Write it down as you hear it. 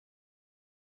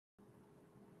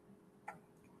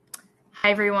Hi,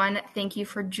 everyone. Thank you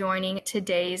for joining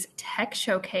today's tech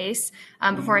showcase.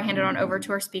 Before I hand it on over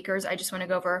to our speakers, I just want to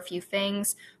go over a few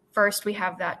things. First, we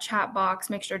have that chat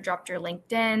box. Make sure to drop your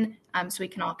LinkedIn so we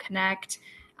can all connect.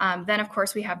 Then, of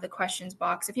course, we have the questions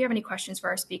box. If you have any questions for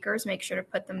our speakers, make sure to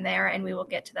put them there and we will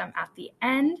get to them at the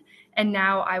end. And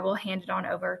now I will hand it on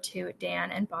over to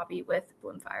Dan and Bobby with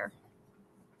Bloomfire.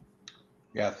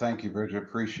 Yeah, thank you, Bridget.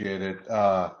 Appreciate it.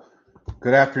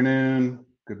 Good afternoon,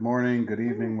 good morning, good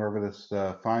evening, wherever this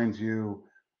finds you.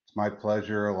 It's my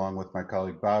pleasure, along with my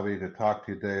colleague Bobby, to talk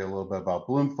to you today a little bit about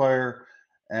Bloomfire.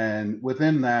 And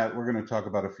within that, we're going to talk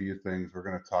about a few things. We're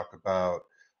going to talk about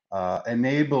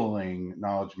enabling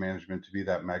knowledge management to be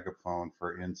that megaphone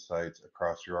for insights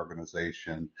across your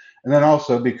organization. And then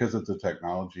also, because it's a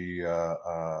technology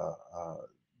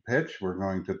pitch, we're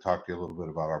going to talk to you a little bit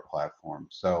about our platform.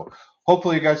 So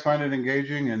hopefully you guys find it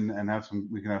engaging and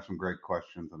we can have some great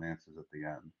questions and answers at the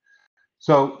end.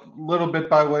 So a little bit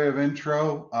by way of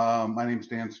intro, my name is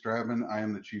Dan Stradtman. I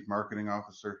am the Chief Marketing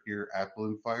Officer here at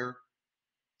Bloomfire.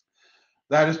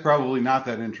 That is probably not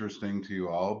that interesting to you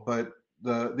all, but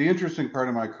the interesting part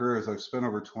of my career is I've spent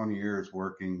over 20 years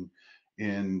working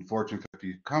in Fortune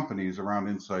 50 companies around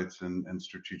insights and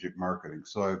strategic marketing.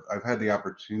 So I've had the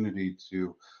opportunity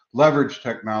to leverage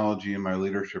technology in my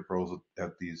leadership roles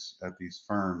at these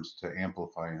firms to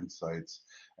amplify insights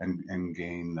and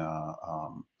gain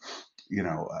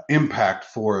impact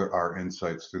for our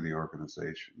insights through the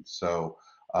organization. So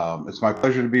it's my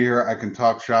pleasure to be here. I can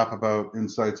talk shop about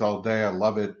insights all day. I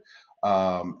love it.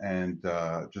 And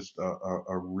just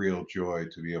a real joy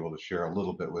to be able to share a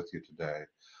little bit with you today.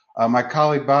 My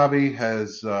colleague Bobby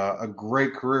has a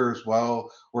great career as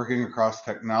well, working across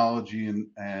technology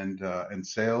and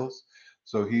sales.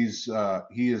 So he is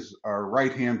our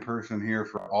right-hand person here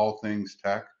for all things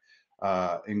tech,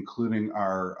 including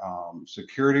our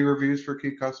security reviews for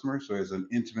key customers. So he has an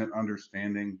intimate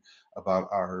understanding about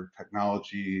our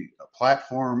technology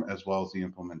platform as well as the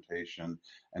implementation.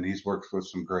 And he's worked with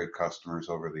some great customers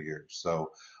over the years.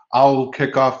 So I'll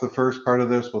kick off the first part of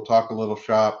this. We'll talk a little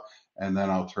shop, and then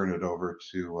I'll turn it over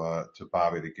to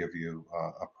Bobby to give you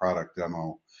a product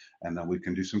demo, and then we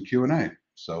can do some Q&A.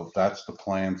 So that's the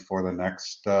plan for the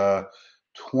next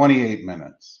 28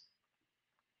 minutes.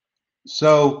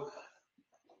 So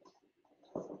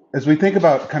as we think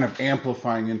about kind of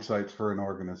amplifying insights for an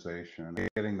organization and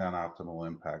getting that optimal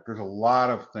impact, there's a lot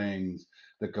of things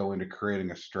that go into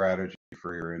creating a strategy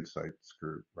for your insights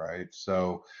group, right?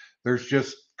 So there's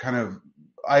just kind of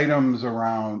items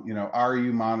around, are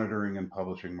you monitoring and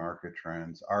publishing market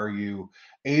trends? Are you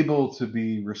able to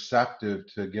be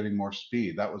receptive to getting more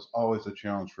speed? That was always a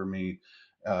challenge for me,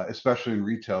 especially in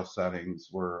retail settings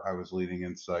where I was leading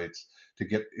insights, to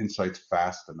get insights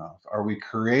fast enough. Are we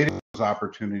creating those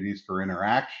opportunities for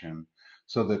interaction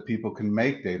so that people can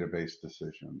make database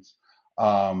decisions?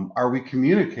 Are we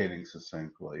communicating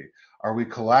succinctly? Are we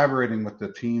collaborating with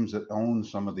the teams that own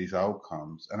some of these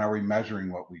outcomes? And are we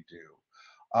measuring what we do?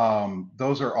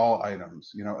 Those are all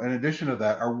items. In addition to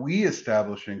that, are we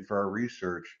establishing for our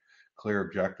research clear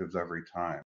objectives every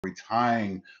time? Are we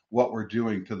tying what we're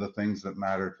doing to the things that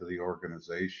matter to the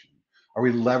organization? Are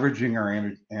we leveraging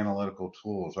our analytical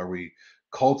tools? Are we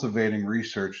cultivating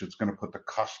research that's going to put the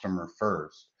customer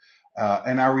first?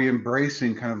 And are we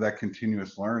embracing kind of that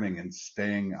continuous learning and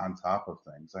staying on top of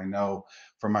things? I know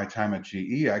from my time at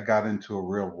GE, I got into a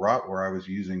real rut where I was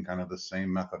using kind of the same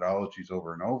methodologies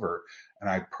over and over, and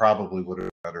I probably would have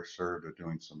been better served at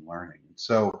doing some learning.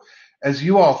 So as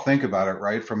you all think about it,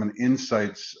 right, from an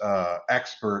insights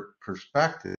expert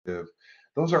perspective,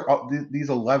 those are these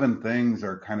 11 things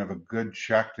are kind of a good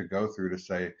check to go through to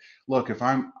say, look, if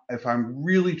I'm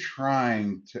really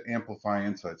trying to amplify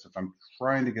insights, if I'm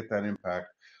trying to get that impact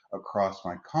across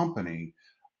my company,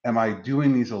 am I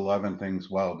doing these 11 things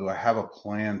well? Do I have a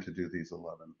plan to do these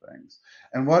 11 things?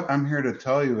 And what I'm here to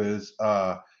tell you is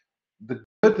the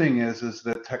good thing is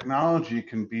that technology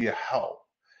can be a help.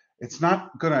 It's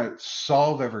not going to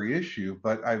solve every issue,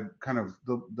 but I've kind of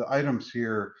the items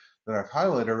here that I've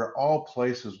highlighted are all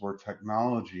places where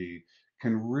technology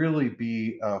can really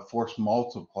be a force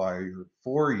multiplier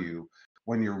for you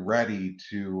when you're ready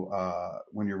to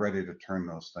turn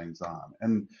those things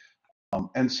on.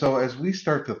 And so as we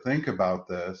start to think about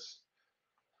this,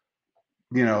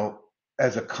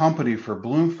 as a company for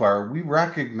Bloomfire, we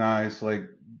recognize like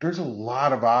there's a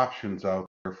lot of options out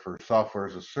there for software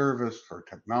as a service, for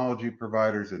technology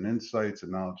providers and insights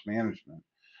and knowledge management.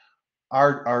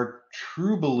 Our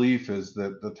true belief is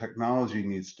that the technology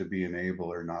needs to be an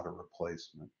enabler, not a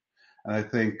replacement. And I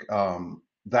think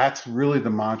That's really the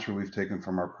mantra we've taken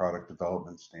from our product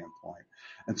development standpoint.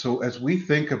 And so as we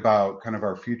think about kind of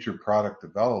our future product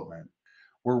development,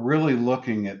 we're really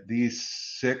looking at these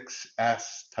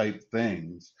 6S type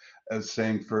things as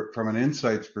saying from an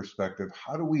insights perspective,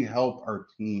 how do we help our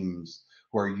teams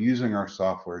who are using our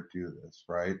software do this,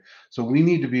 right? So we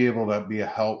need to be able to be a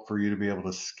help for you to be able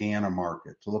to scan a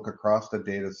market, to look across the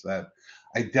data set,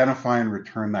 identify and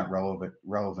return that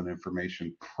relevant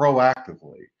information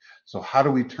proactively. So how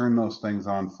do we turn those things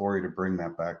on for you to bring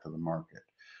that back to the market?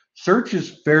 Search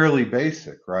is fairly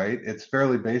basic, right? It's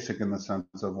fairly basic in the sense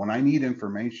of when I need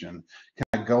information,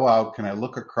 can I go out, can I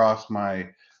look across my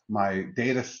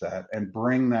data set and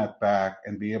bring that back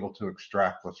and be able to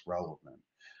extract what's relevant.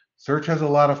 Search has a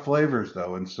lot of flavors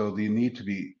though, and so you need to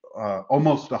be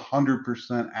almost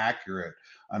 100% accurate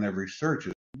on every search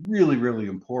is really, really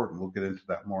important. We'll get into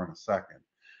that more in a second.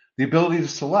 The ability to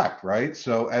select, right?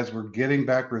 So as we're getting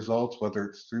back results, whether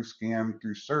it's through scan,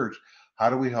 through search, how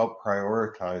do we help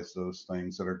prioritize those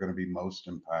things that are going to be most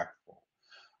impactful?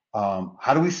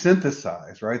 How do we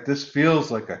synthesize, right? This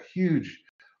feels like a huge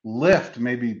lift,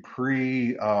 maybe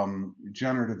pre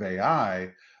generative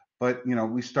AI, but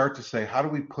we start to say, how do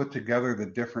we put together the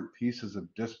different pieces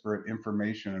of disparate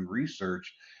information and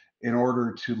research in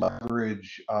order to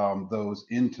leverage those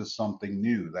into something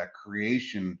new, that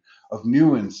creation of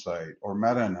new insight or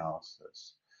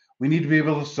meta-analysis? We need to be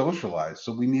able to socialize.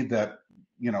 So we need that,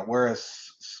 whereas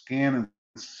scan and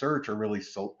search are really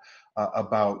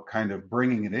about kind of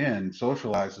bringing it in,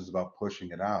 socialize is about pushing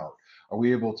it out. Are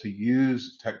we able to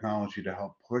use technology to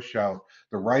help push out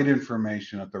the right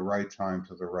information at the right time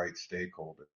to the right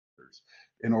stakeholders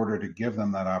in order to give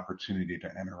them that opportunity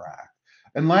to interact?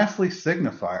 And lastly,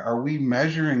 signify. Are we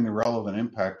measuring the relevant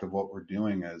impact of what we're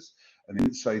doing as an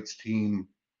insights team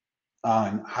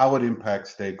on how it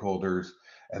impacts stakeholders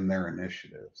and their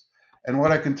initiatives? And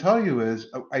what I can tell you is,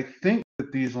 I think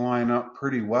that these line up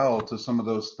pretty well to some of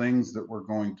those things that we're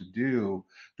going to do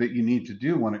that you need to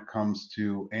do when it comes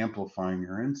to amplifying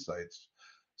your insights.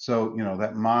 So,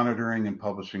 that monitoring and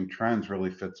publishing trends really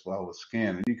fits well with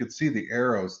scan. And you could see the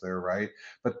arrows there, right?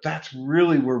 But that's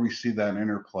really where we see that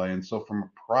interplay. And so from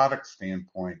a product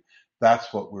standpoint,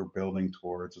 that's what we're building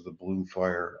towards as a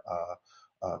Bloomfire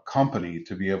company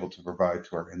to be able to provide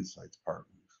to our insights partners.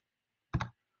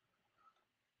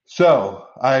 So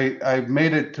I've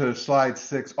made it to slide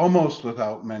 6 almost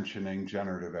without mentioning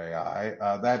generative AI.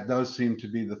 That does seem to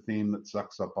be the theme that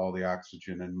sucks up all the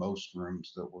oxygen in most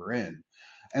rooms that we're in.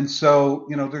 And so,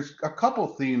 there's a couple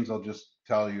themes I'll just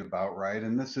tell you about, right?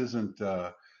 And this isn't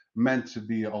meant to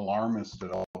be alarmist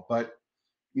at all, but,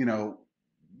 you know,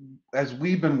 as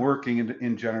we've been working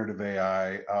in generative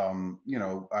AI,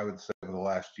 I would say over the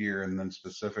last year and then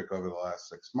specific over the last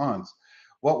 6 months,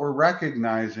 what we're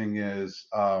recognizing is,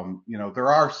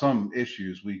 there are some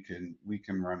issues we can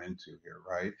run into here,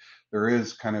 right? There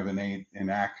is kind of innate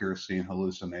inaccuracy and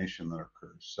hallucination that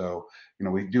occurs. So,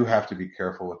 we do have to be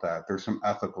careful with that. There's some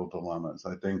ethical dilemmas.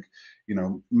 I think,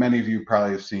 many of you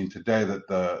probably have seen today that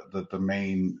the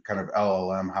main kind of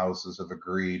LLM houses have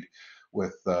agreed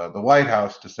with the White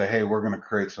House to say, hey, we're going to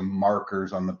create some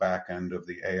markers on the back end of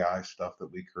the AI stuff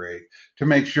that we create to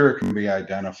make sure it can be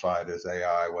identified as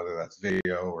AI, whether that's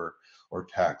video or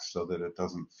text, so that it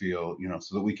doesn't feel,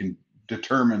 so that we can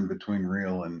determine between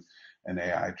real and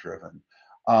AI driven.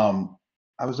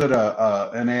 I was at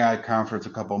an AI conference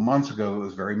a couple of months ago that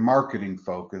was very marketing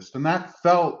focused, and that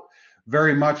felt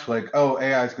very much like, oh,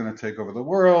 AI is going to take over the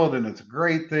world and it's a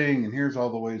great thing, and here's all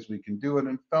the ways we can do it,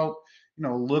 and felt a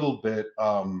little bit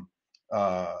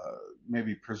uh,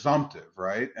 maybe presumptive,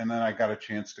 right? And then I got a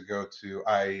chance to go to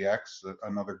IEX,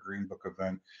 another Green Book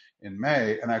event in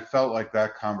May, and I felt like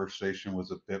that conversation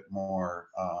was a bit more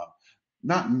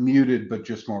not muted, but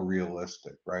just more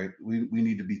realistic, right? We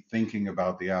need to be thinking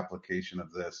about the application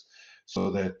of this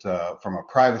so that from a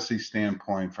privacy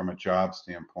standpoint, from a job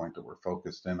standpoint, that we're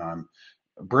focused in on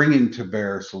bringing to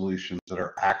bear solutions that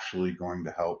are actually going to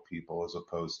help people as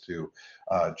opposed to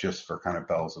just for kind of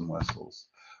bells and whistles.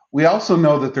 We also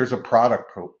know that there's a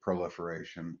product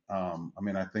proliferation.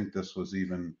 I think this was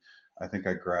even, I think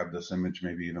I grabbed this image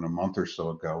maybe even a month or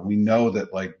so ago. We know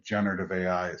that like generative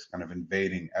AI is kind of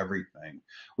invading everything.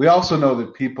 We also know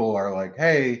that people are like,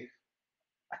 hey,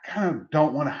 I kind of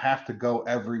don't want to have to go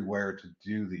everywhere to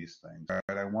do these things,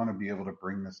 right? I want to be able to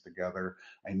bring this together.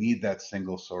 I need that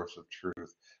single source of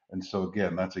truth. And so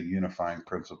again, that's a unifying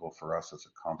principle for us as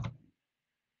a company.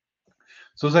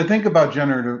 So as I think about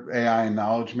generative AI and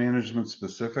knowledge management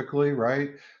specifically,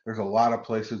 right, there's a lot of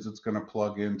places it's going to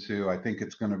plug into. I think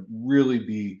it's going to really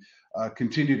be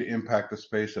continue to impact the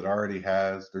space it already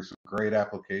has. There's some great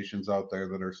applications out there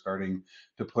that are starting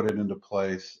to put it into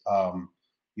place.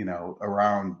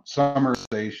 Around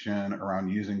summarization, around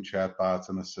using chatbots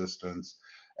and assistants.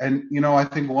 And, I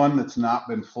think one that's not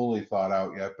been fully thought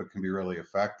out yet, but can be really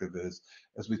effective is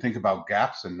as we think about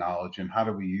gaps in knowledge and how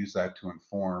do we use that to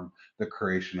inform the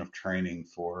creation of training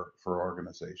for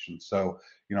organizations. So,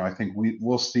 I think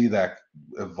we'll see that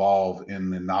evolve in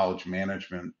the knowledge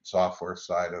management software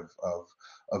side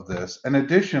of this. In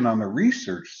addition, on the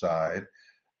research side,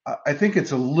 I think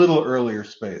it's a little earlier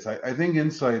space. I think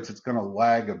insights, it's going to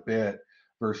lag a bit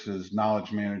versus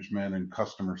knowledge management and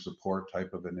customer support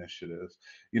type of initiatives.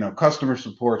 Customer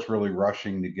support's really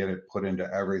rushing to get it put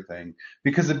into everything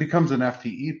because it becomes an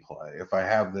FTE play. If I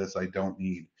have this, I don't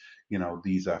need,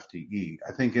 these FTE.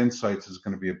 I think insights is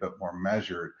going to be a bit more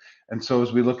measured. And so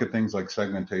as we look at things like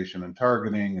segmentation and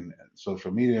targeting and social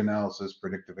media analysis,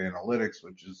 predictive analytics,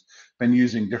 which has been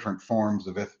using different forms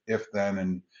of if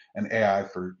then and AI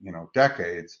for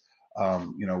decades.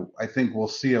 I think we'll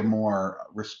see a more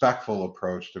respectful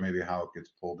approach to maybe how it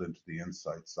gets pulled into the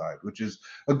insights side, which is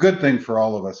a good thing for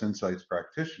all of us insights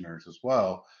practitioners as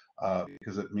well,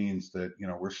 because it means that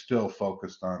we're still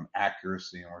focused on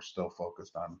accuracy and we're still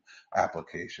focused on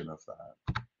application of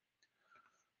that.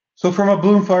 So from a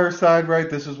Bloomfire side, right,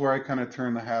 this is where I kind of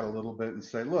turn the hat a little bit and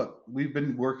say, look, we've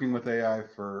been working with AI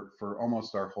for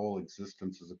almost our whole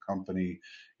existence as a company,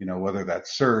 whether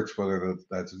that's search, whether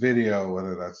that's video,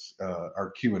 whether that's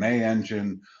our Q&A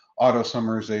engine, auto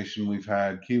summarization we've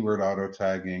had, keyword auto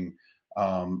tagging,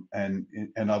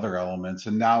 and other elements.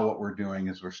 And now what we're doing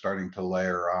is we're starting to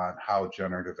layer on how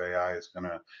generative AI is going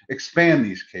to expand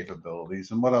these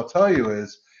capabilities. And what I'll tell you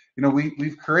is,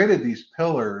 we've created these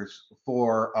pillars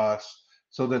for us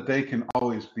so that they can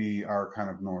always be our kind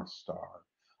of North Star.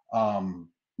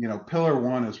 Pillar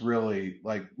one is really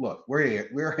like, look,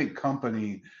 we're a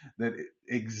company that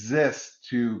exists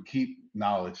to keep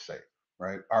knowledge safe,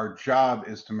 right? Our job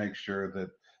is to make sure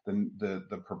that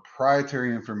the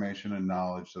proprietary information and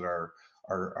knowledge that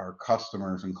our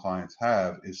customers and clients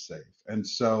have is safe. And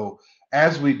so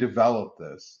as we develop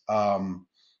this,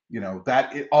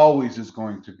 that it always is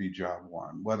going to be job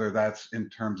one, whether that's in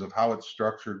terms of how it's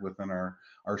structured within our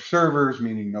servers,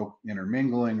 meaning no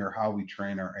intermingling, or how we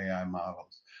train our AI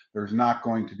models. There's not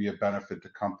going to be a benefit to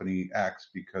company X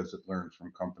because it learns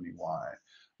from company Y.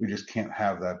 We just can't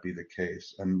have that be the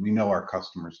case. And we know our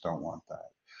customers don't want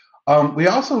that. We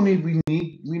also need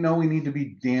to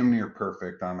be damn near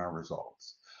perfect on our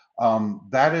results.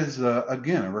 That is,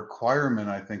 again, a requirement,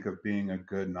 I think, of being a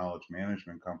good knowledge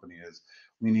management company is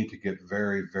we need to get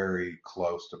very, very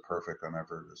close to perfect on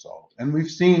every result. And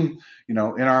we've seen, in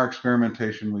our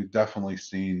experimentation, we've definitely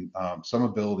seen some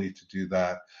ability to do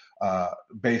that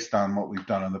based on what we've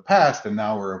done in the past. And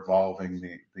now we're evolving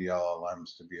the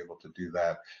LLMs to be able to do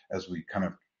that as we kind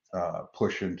of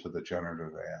push into the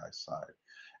generative AI side.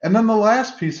 And then the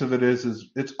last piece of it is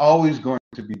it's always going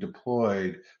to be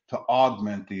deployed to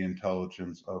augment the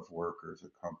intelligence of workers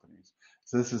at companies.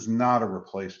 So this is not a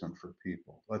replacement for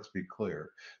people. Let's be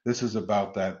clear. This is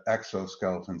about that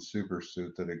exoskeleton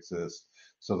supersuit that exists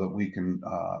so that we can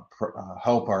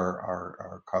help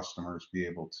our customers be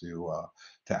able to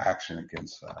action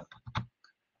against that.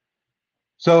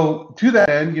 So to that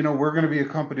end, we're going to be a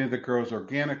company that grows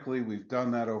organically. We've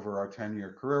done that over our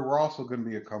 10-year career. We're also going to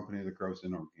be a company that grows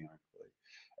inorganically.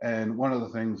 And one of the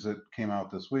things that came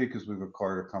out this week is we've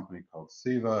acquired a company called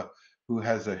Siva, who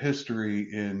has a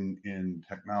history in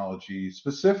technology,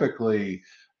 specifically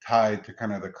tied to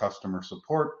kind of the customer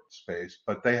support space,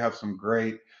 but they have some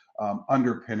great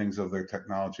underpinnings of their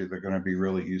technology that are going to be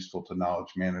really useful to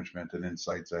knowledge management and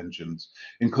insights engines,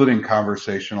 including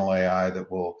conversational AI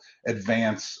that will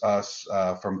advance us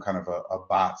from kind of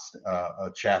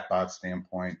a chatbot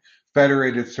standpoint,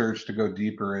 federated search to go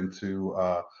deeper into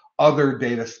other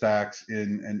data stacks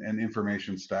and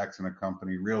information stacks in a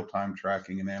company, real-time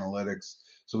tracking and analytics,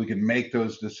 so we can make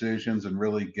those decisions and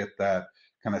really get that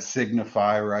kind of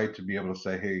signify, right, to be able to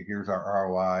say, hey, here's our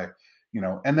ROI,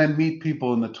 and then meet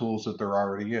people in the tools that they're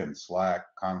already in, Slack,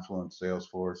 Confluence,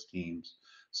 Salesforce, Teams.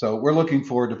 So we're looking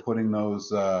forward to putting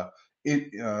those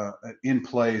in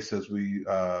place as we,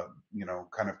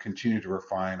 kind of continue to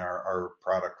refine our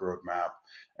product roadmap.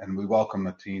 And we welcome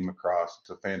the team across. It's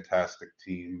a fantastic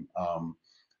team.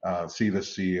 Siva's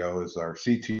CEO is our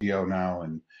CTO now,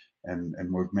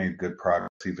 and we've made good progress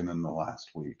even in the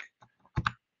last week.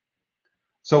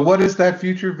 So what is that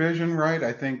future vision, right?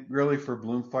 I think really for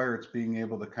Bloomfire, it's being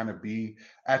able to kind of be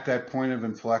at that point of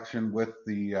inflection with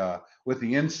the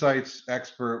insights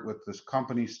expert, with this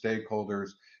company stakeholders,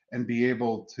 and be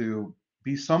able to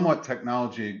be somewhat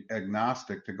technology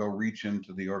agnostic to go reach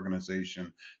into the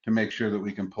organization to make sure that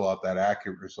we can pull out that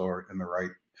accurate result in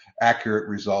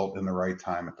the right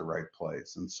time at the right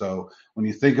place. And so when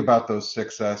you think about those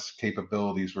 6S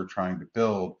capabilities we're trying to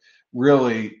build,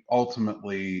 really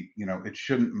ultimately, it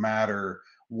shouldn't matter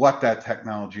what that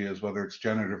technology is, whether it's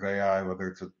generative AI, whether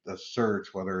it's a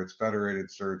search, whether it's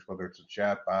federated search, whether it's a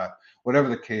chatbot, whatever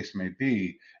the case may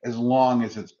be, as long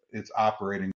as it's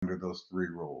operating under those three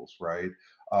rules, right?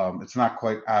 It's not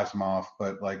quite Asimov,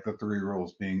 but like the three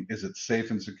rules being: is it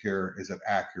safe and secure? Is it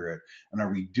accurate? And are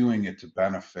we doing it to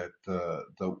benefit the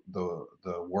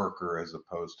worker as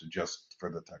opposed to just for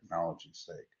the technology's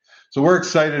sake? So we're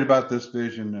excited about this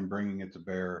vision and bringing it to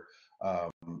bear,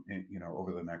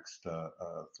 over the next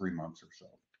 3 months or so.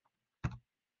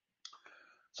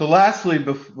 So lastly,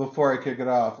 before I kick it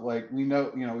off, like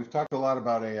we've talked a lot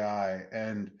about AI,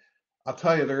 and I'll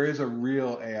tell you, there is a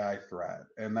real AI threat,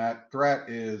 and that threat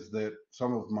is that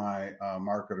some of my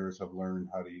marketers have learned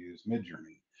how to use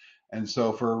Midjourney. And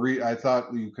so I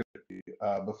thought you could,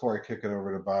 before I kick it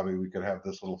over to Bobby, we could have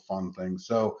this little fun thing.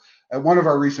 So at one of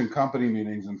our recent company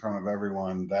meetings in front of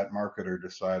everyone, that marketer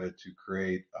decided to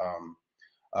create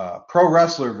pro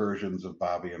wrestler versions of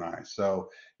Bobby and I. So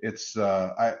it's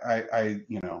I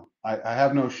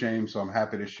have no shame, so I'm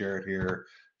happy to share it here.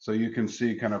 So you can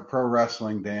see kind of pro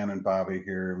wrestling Dan and Bobby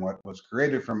here, and what was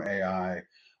created from AI,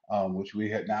 which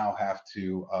we now have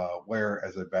to wear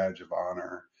as a badge of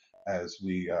honor as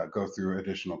we go through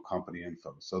additional company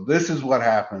info. So this is what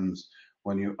happens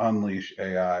when you unleash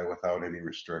AI without any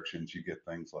restrictions. You get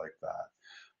things like that.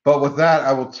 But with that,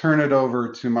 I will turn it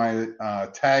over to my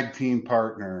tag team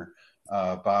partner,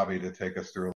 Bobby, to take us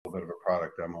through a little bit of a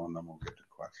product demo, and then we'll get to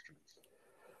questions.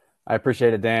 I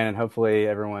appreciate it, Dan, and hopefully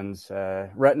everyone's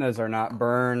retinas are not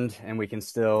burned and we can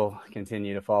still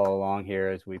continue to follow along here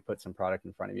as we put some product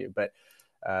in front of you. But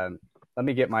let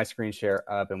me get my screen share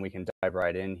up and we can dive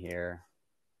right in here.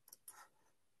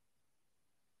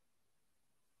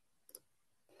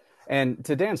 And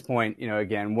to Dan's point,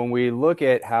 again, when we look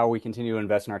at how we continue to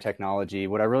invest in our technology,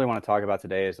 what I really want to talk about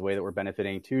today is the way that we're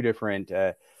benefiting two different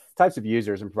types of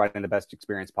users and providing the best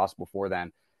experience possible for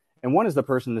them. And one is the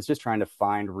person that's just trying to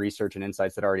find research and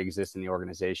insights that already exist in the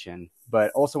organization,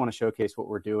 but also want to showcase what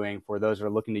we're doing for those that are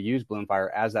looking to use Bloomfire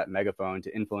as that megaphone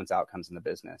to influence outcomes in the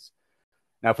business.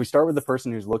 Now, if we start with the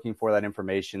person who's looking for that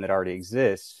information that already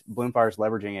exists, Bloomfire is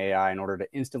leveraging AI in order to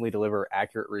instantly deliver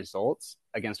accurate results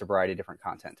against a variety of different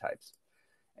content types.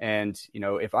 And,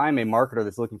 if I'm a marketer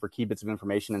that's looking for key bits of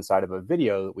information inside of a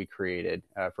video that we created,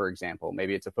 for example,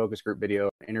 maybe it's a focus group video,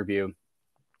 interview,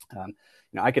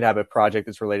 I could have a project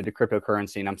that's related to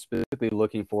cryptocurrency, and I'm specifically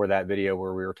looking for that video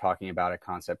where we were talking about a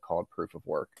concept called proof of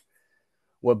work.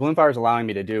 What Bloomfire is allowing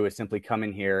me to do is simply come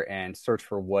in here and search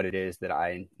for what it is that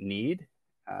I need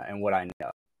and what I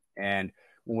know. And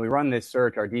when we run this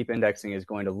search, our deep indexing is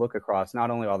going to look across not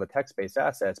only all the text-based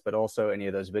assets, but also any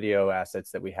of those video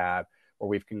assets that we have, where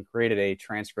we've created a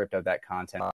transcript of that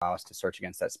content to allow us to search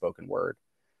against that spoken word.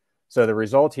 So the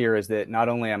result here is that not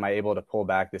only am I able to pull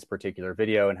back this particular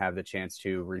video and have the chance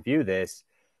to review this,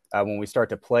 when we start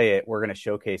to play it, we're going to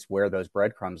showcase where those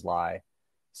breadcrumbs lie,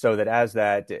 so that as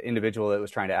that individual that was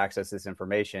trying to access this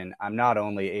information, I'm not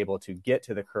only able to get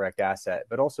to the correct asset,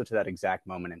 but also to that exact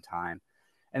moment in time.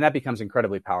 And that becomes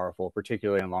incredibly powerful,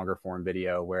 particularly in longer form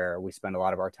video, where we spend a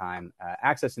lot of our time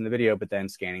accessing the video, but then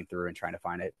scanning through and trying to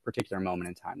find a particular moment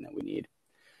in time that we need.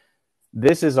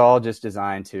 This is all just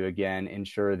designed to, again,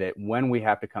 ensure that when we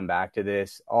have to come back to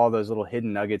this, all those little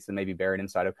hidden nuggets that may be buried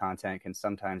inside of content can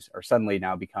sometimes or suddenly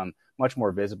now become much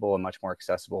more visible and much more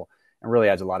accessible, and really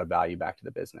adds a lot of value back to the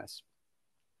business.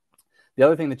 The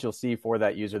other thing that you'll see for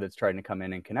that user that's trying to come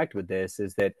in and connect with this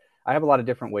is that I have a lot of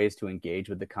different ways to engage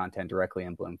with the content directly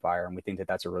in Bloomfire, and we think that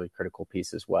that's a really critical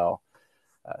piece as well.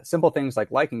 Simple things like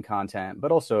liking content,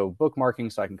 but also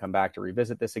bookmarking so I can come back to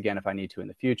revisit this again if I need to in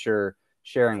the future,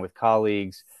 sharing with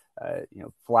colleagues,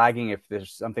 flagging if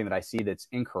there's something that I see that's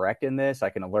incorrect in this. I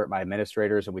can alert my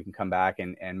administrators and we can come back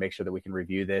and make sure that we can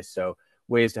review this. So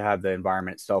ways to have the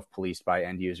environment self-policed by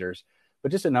end users,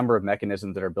 but just a number of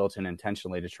mechanisms that are built in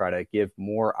intentionally to try to give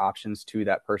more options to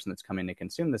that person that's coming to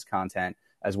consume this content,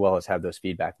 as well as have those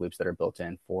feedback loops that are built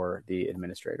in for the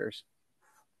administrators.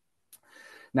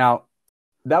 Now,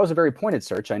 that was a very pointed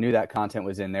search. I knew that content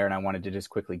was in there and I wanted to just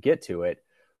quickly get to it.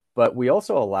 But we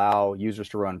also allow users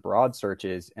to run broad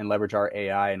searches and leverage our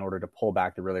AI in order to pull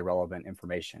back the really relevant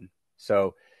information.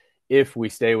 So if we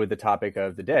stay with the topic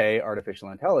of the day, artificial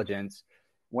intelligence,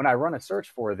 when I run a search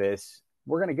for this,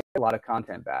 we're going to get a lot of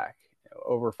content back.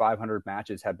 Over 500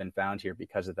 matches have been found here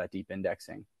because of that deep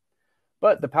indexing.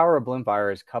 But the power of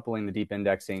Bloomfire is coupling the deep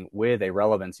indexing with a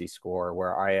relevancy score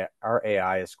where our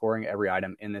AI is scoring every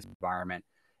item in this environment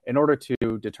in order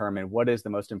to determine what is the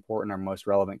most important or most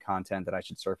relevant content that I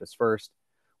should surface first,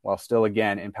 while still,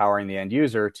 again, empowering the end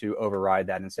user to override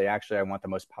that and say, actually, I want the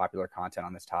most popular content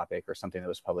on this topic or something that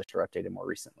was published or updated more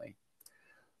recently.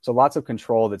 So lots of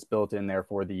control that's built in there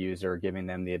for the user, giving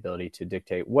them the ability to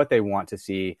dictate what they want to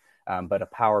see, but a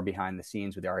power behind the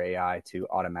scenes with our AI to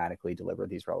automatically deliver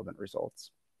these relevant results.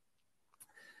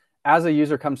 As a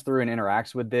user comes through and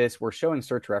interacts with this, we're showing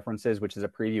search references, which is a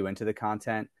preview into the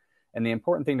content. And the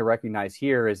important thing to recognize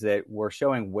here is that we're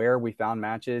showing where we found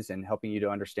matches and helping you to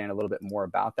understand a little bit more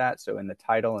about that. So in the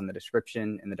title and the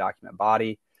description in the document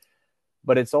body,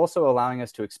 but it's also allowing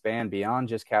us to expand beyond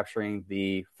just capturing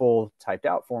the full typed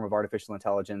out form of artificial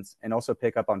intelligence and also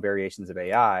pick up on variations of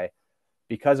AI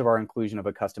because of our inclusion of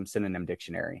a custom synonym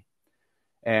dictionary.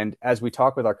 And as we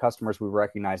talk with our customers, we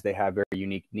recognize they have very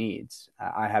unique needs.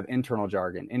 I have internal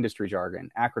jargon, industry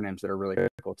jargon, acronyms that are really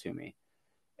critical to me.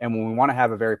 And when we want to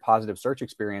have a very positive search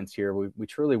experience here, we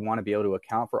truly want to be able to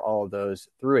account for all of those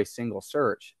through a single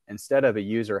search instead of a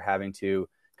user having to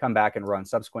come back and run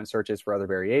subsequent searches for other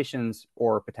variations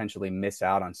or potentially miss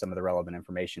out on some of the relevant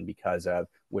information because of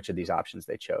which of these options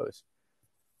they chose.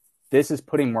 This is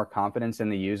putting more confidence in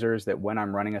the users that when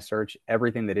I'm running a search,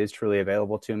 everything that is truly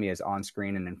available to me is on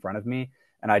screen and in front of me.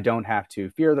 And I don't have to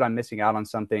fear that I'm missing out on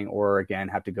something or, again,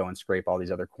 have to go and scrape all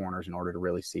these other corners in order to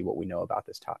really see what we know about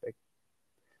this topic.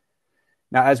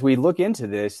 Now, as we look into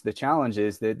this, the challenge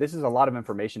is that this is a lot of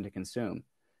information to consume.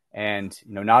 And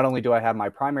not only do I have my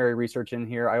primary research in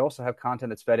here, I also have content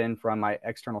that's fed in from my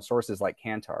external sources like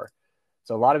Kantar.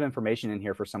 So a lot of information in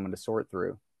here for someone to sort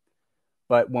through.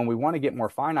 But when we want to get more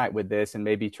finite with this and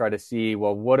maybe try to see,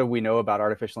 well, what do we know about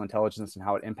artificial intelligence and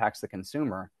how it impacts the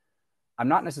consumer? I'm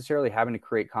not necessarily having to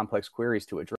create complex queries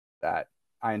to address that.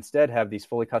 I instead have these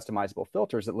fully customizable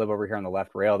filters that live over here on the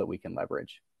left rail that we can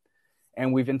leverage.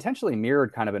 And we've intentionally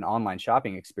mirrored kind of an online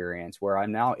shopping experience where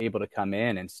I'm now able to come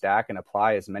in and stack and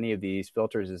apply as many of these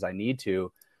filters as I need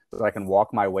to so I can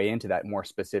walk my way into that more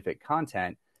specific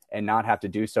content and not have to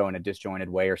do so in a disjointed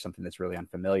way or something that's really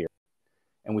unfamiliar.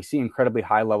 And we see incredibly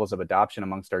high levels of adoption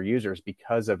amongst our users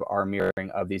because of our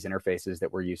mirroring of these interfaces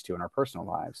that we're used to in our personal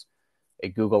lives. A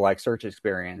Google-like search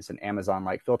experience, an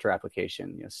Amazon-like filter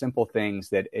application, simple things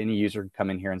that any user can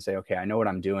come in here and say, okay, I know what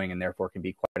I'm doing, and therefore can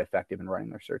be quite effective in running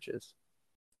their searches.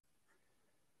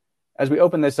 As we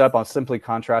open this up, I'll simply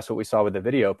contrast what we saw with the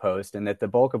video post, and that the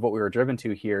bulk of what we were driven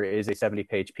to here is a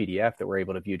 70-page PDF that we're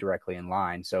able to view directly in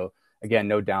line. So again,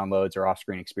 no downloads or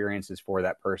off-screen experiences for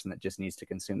that person that just needs to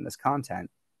consume this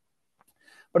content.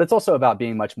 But it's also about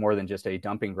being much more than just a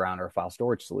dumping ground or a file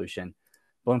storage solution.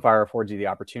 Bloomfire affords you the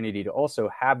opportunity to also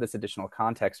have this additional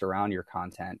context around your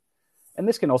content. And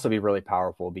this can also be really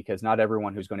powerful because not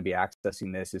everyone who's going to be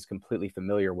accessing this is completely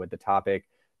familiar with the topic,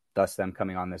 thus them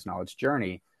coming on this knowledge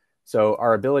journey. So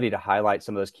our ability to highlight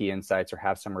some of those key insights or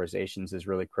have summarizations is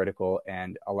really critical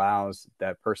and allows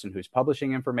that person who's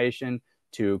publishing information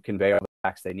to convey all the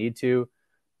facts they need to.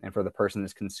 And for the person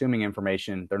that's consuming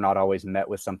information, they're not always met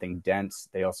with something dense.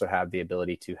 They also have the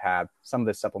ability to have some of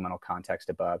the supplemental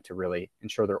context above to really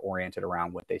ensure they're oriented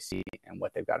around what they see and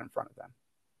what they've got in front of them.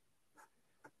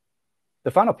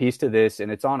 The final piece to this,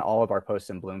 and it's on all of our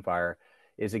posts in Bloomfire,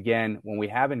 is again, when we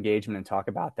have engagement and talk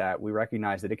about that, we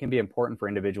recognize that it can be important for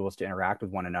individuals to interact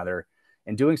with one another.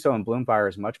 And doing so in Bloomfire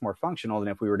is much more functional than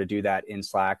if we were to do that in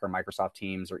Slack or Microsoft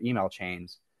Teams or email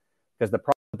chains. Because the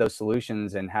problem with those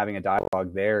solutions and having a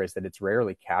dialogue there is that it's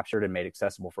rarely captured and made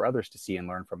accessible for others to see and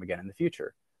learn from again in the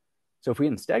future. So if we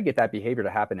instead get that behavior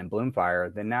to happen in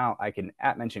Bloomfire, then now I can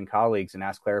 @mention colleagues and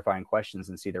ask clarifying questions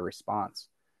and see their response.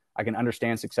 I can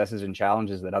understand successes and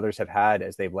challenges that others have had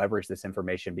as they've leveraged this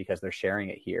information because they're sharing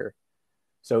it here.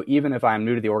 So even if I'm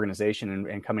new to the organization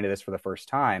and coming to this for the first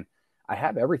time, I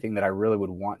have everything that I really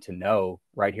would want to know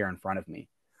right here in front of me.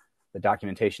 The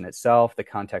documentation itself, the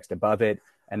context above it,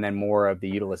 and then more of the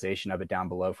utilization of it down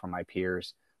below from my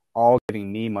peers, all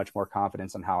giving me much more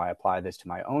confidence on how I apply this to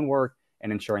my own work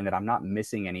and ensuring that I'm not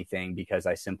missing anything because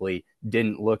I simply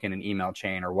didn't look in an email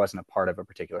chain or wasn't a part of a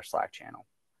particular Slack channel.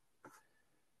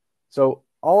 So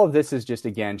all of this is just,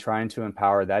 again, trying to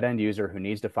empower that end user who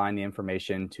needs to find the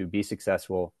information to be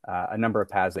successful, a number of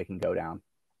paths they can go down.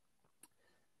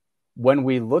 When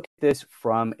we look at this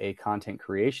from a content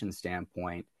creation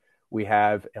standpoint, we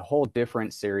have a whole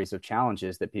different series of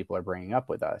challenges that people are bringing up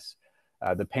with us.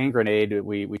 The pain grenade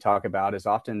we talk about is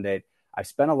often that I've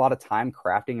spent a lot of time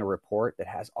crafting a report that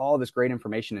has all this great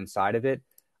information inside of it.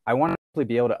 I want to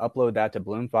be able to upload that to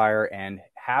Bloomfire and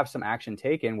have some action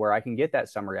taken where I can get that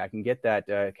summary, I can get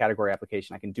that category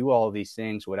application, I can do all of these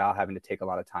things without having to take a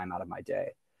lot of time out of my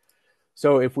day.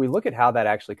 So if we look at how that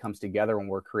actually comes together when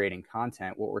we're creating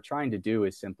content, what we're trying to do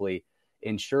is simply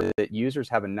ensure that users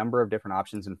have a number of different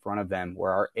options in front of them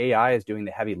where our AI is doing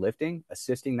the heavy lifting,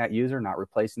 assisting that user, not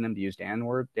replacing them, to use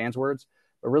Dan's words,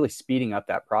 but really speeding up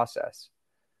that process.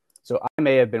 So I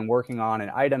may have been working on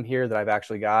an item here that I've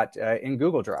actually got in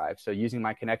Google Drive. So using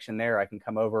my connection there, I can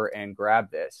come over and grab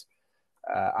this.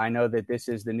 I know that this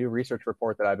is the new research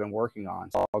report that I've been working on.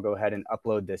 So I'll go ahead and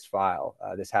upload this file.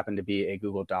 This happened to be a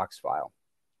Google Docs file.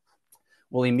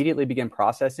 We'll immediately begin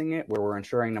processing it where we're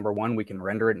ensuring, number one, we can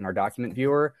render it in our document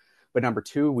viewer. But number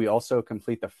two, we also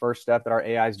complete the first step that our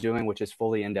AI is doing, which is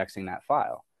fully indexing that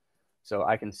file. So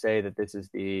I can say that this is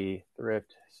the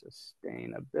thrift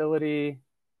sustainability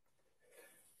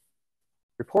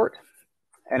report.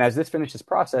 And as this finishes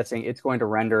processing, it's going to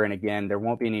render. And again, there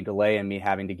won't be any delay in me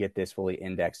having to get this fully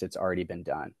indexed. It's already been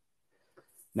done.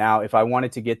 Now, if I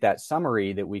wanted to get that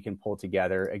summary that we can pull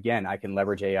together, again, I can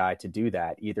leverage AI to do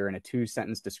that, either in a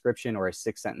 2-sentence description or a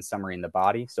 6-sentence summary in the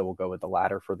body. So we'll go with the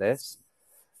latter for this.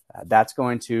 That's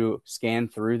going to scan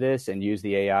through this and use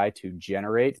the AI to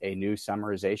generate a new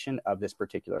summarization of this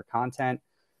particular content.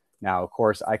 Now, of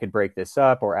course, I could break this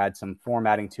up or add some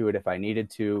formatting to it if I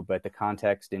needed to, but the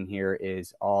context in here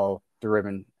is all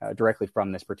driven directly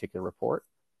from this particular report.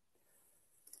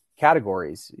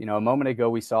 Categories. A moment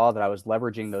ago, we saw that I was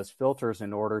leveraging those filters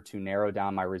in order to narrow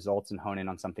down my results and hone in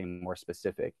on something more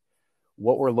specific.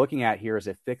 What we're looking at here is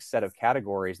a fixed set of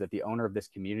categories that the owner of this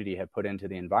community had put into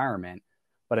the environment.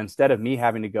 But instead of me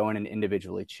having to go in and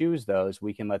individually choose those,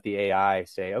 we can let the AI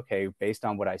say, okay, based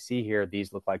on what I see here,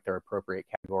 these look like they're appropriate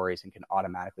categories, and can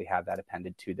automatically have that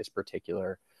appended to this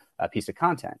particular piece of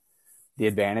content. The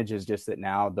advantage is just that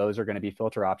now those are going to be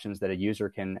filter options that a user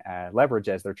can leverage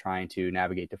as they're trying to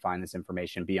navigate to find this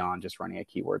information beyond just running a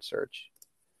keyword search.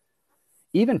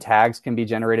 Even tags can be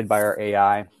generated by our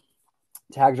AI.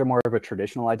 Tags are more of a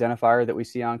traditional identifier that we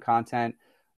see on content.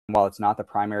 While it's not the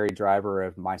primary driver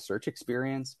of my search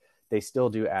experience, they still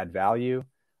do add value.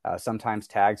 Sometimes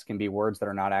tags can be words that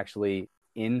are not actually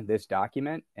in this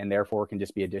document, and therefore can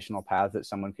just be additional paths that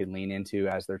someone could lean into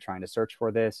as they're trying to search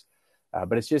for this.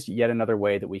 But it's just yet another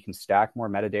way that we can stack more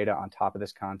metadata on top of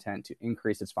this content to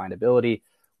increase its findability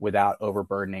without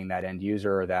overburdening that end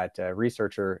user or that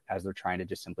researcher as they're trying to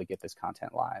just simply get this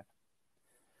content live.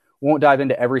 Won't dive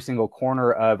into every single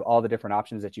corner of all the different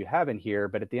options that you have in here,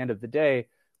 but at the end of the day,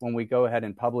 when we go ahead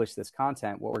and publish this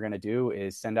content, what we're going to do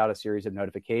is send out a series of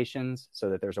notifications so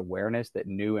that there's awareness that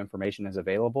new information is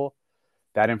available.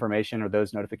 That information or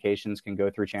those notifications can go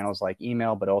through channels like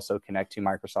email, but also connect to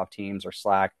Microsoft Teams or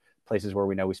Slack, places where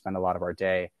we know we spend a lot of our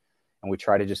day. And we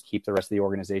try to just keep the rest of the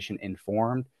organization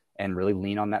informed and really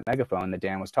lean on that megaphone that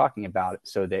Dan was talking about,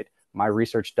 so that my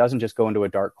research doesn't just go into a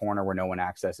dark corner where no one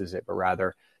accesses it, but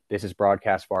rather this is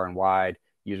broadcast far and wide.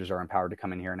 Users are empowered to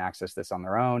come in here and access this on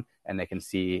their own, and they can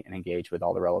see and engage with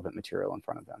all the relevant material in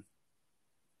front of them.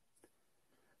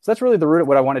 So that's really the root of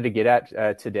what I wanted to get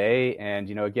at today. And,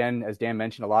 again, as Dan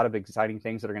mentioned, a lot of exciting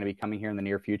things that are going to be coming here in the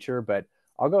near future, but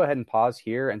I'll go ahead and pause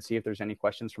here and see if there's any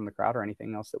questions from the crowd or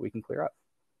anything else that we can clear up.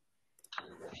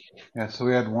 Yeah, so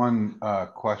we had one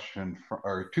question,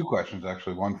 or two questions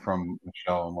actually, one from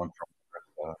Michelle and one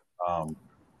from Krista.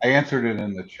 I answered it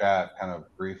in the chat kind of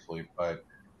briefly, but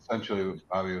essentially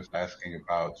Bobby was asking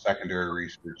about secondary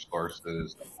research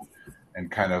sources and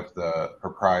kind of the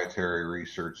proprietary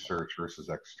research search versus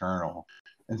external.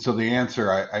 And so the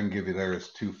answer I can give you there is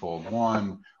twofold.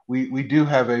 One, we do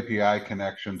have API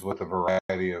connections with a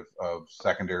variety of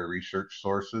secondary research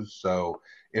sources. So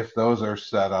if those are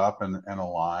set up and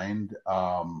aligned,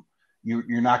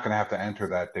 you're not going to have to enter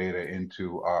that data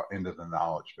into the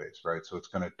knowledge base, right? So it's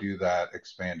going to do that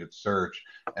expanded search,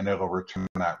 and it'll return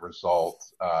that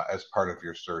result as part of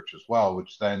your search as well,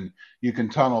 which then you can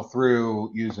tunnel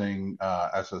through using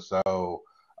SSO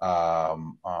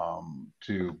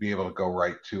to be able to go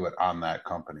right to it on that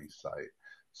company's site.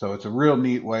 So it's a real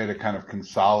neat way to kind of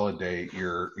consolidate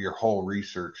your whole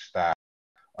research stack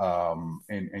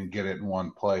and get it in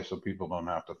one place so people don't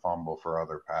have to fumble for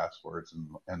other passwords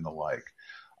and the like.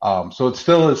 So it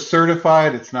still is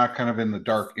certified. It's not kind of in the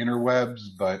dark interwebs,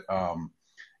 but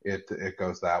it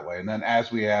goes that way. And then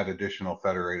as we add additional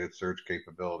federated search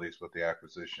capabilities with the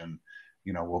acquisition,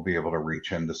 we'll be able to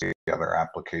reach into the other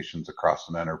applications across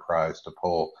an enterprise to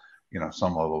pull,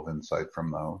 some level of insight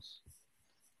from those.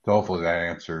 So hopefully that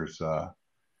answers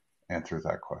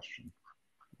that question.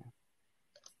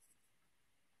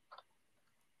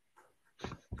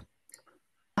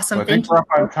 Awesome. So I think we're up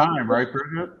on time, right,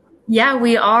 Bridget? Yeah,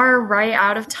 we are right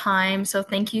out of time. So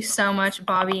thank you so much,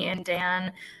 Bobby and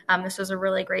Dan. This was a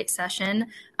really great session.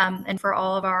 And for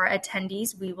all of our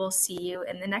attendees, we will see you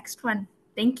in the next one.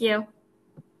 Thank you.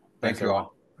 Thank you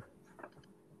all.